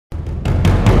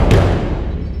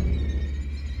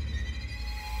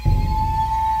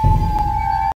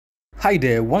Hi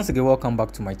there, once again welcome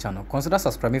back to my channel. Consider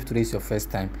subscribing if today is your first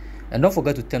time, and don't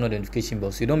forget to turn on the notification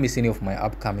bell so you don't miss any of my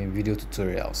upcoming video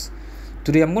tutorials.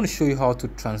 Today I'm going to show you how to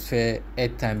transfer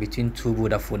airtime between two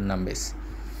Vodafone numbers.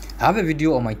 I have a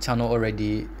video on my channel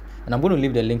already, and I'm going to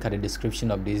leave the link at the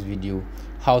description of this video,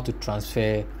 how to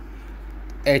transfer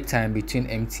airtime between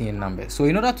MTN numbers. So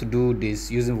in order to do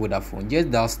this using Vodafone, just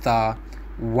dial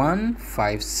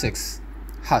 *156#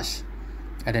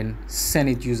 and then send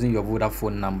it using your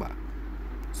Vodafone number.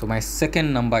 So my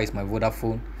second number is my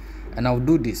Vodafone, and I'll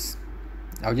do this.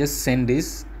 I'll just send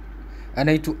this, and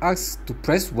then to ask to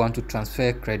press 1 to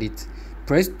transfer credit,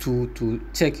 press 2 to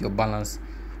check your balance,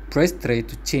 press 3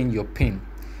 to change your PIN.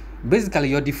 Basically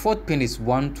your default PIN is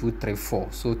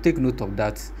 1234, so take note of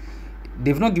that.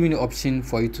 They've not given you the option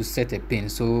for you to set a PIN,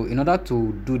 so in order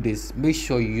to do this, make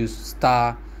sure you use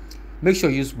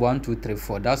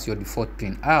 1234. That's your default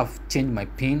PIN. I have changed my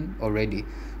PIN already,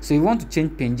 so if you want to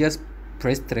change PIN, just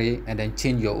press 3 and then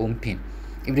change your own PIN.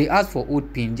 If they ask for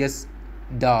old PIN, just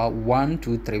dial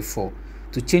 1234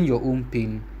 to change your own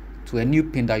PIN to a new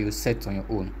PIN that you set on your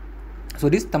own. So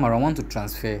this time around I want to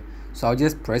transfer, so I'll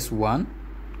just press 1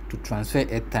 to transfer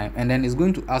airtime, and then it's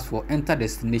going to ask for enter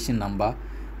destination number,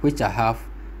 which I have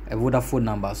a Vodafone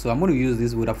number, so I'm going to use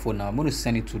this Vodafone number. I'm going to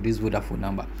send it to this Vodafone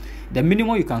number. The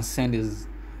minimum you can send is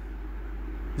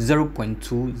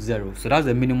 0.20, so that's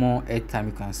the minimum airtime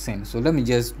you can send. So let me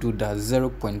just do that,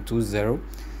 0.20.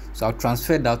 so I'll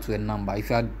transfer that to a number. If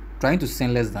you are trying to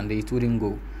send less than that, it wouldn't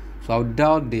go. So I'll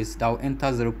dial this, that will enter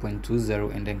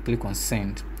 0.20 and then click on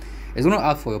send. It's going to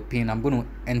ask for your PIN. I'm going to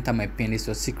enter my PIN. It's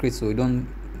your secret, so you don't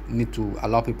need to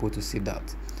allow people to see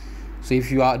that. So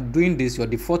if you are doing this, your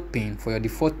default PIN, for your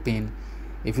default PIN,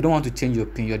 if you don't want to change your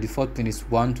PIN, your default PIN is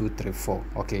 1234.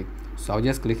 Okay, so I'll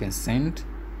just click and send,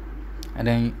 and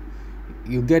then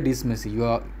you get this message.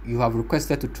 You have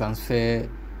requested to transfer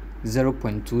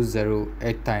 0.20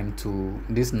 airtime to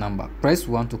this number. Press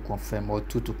 1 to confirm or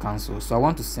 2 to cancel. So I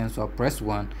want to send, so I'll press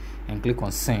 1 and click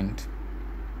on send.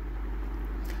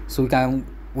 So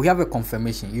we have a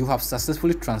confirmation. You have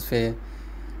successfully transferred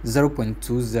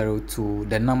 0.20 to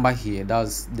the number here.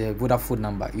 That's the Vodafone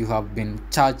number. You have been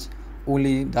charged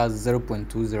only that's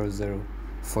 0.200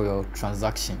 for your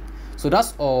transaction. So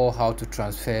that's all how to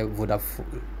transfer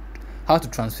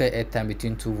airtime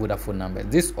between two Vodafone numbers.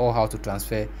 This is all how to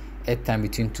transfer airtime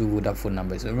between two Vodafone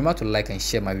numbers. So remember to like and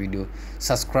share my video,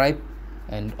 subscribe,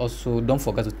 and also don't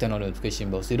forget to turn on the notification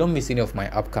bell so you don't miss any of my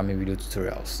upcoming video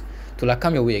tutorials. Till I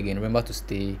come your way again, remember to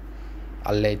stay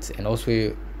alert and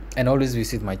always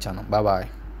visit my channel. Bye bye.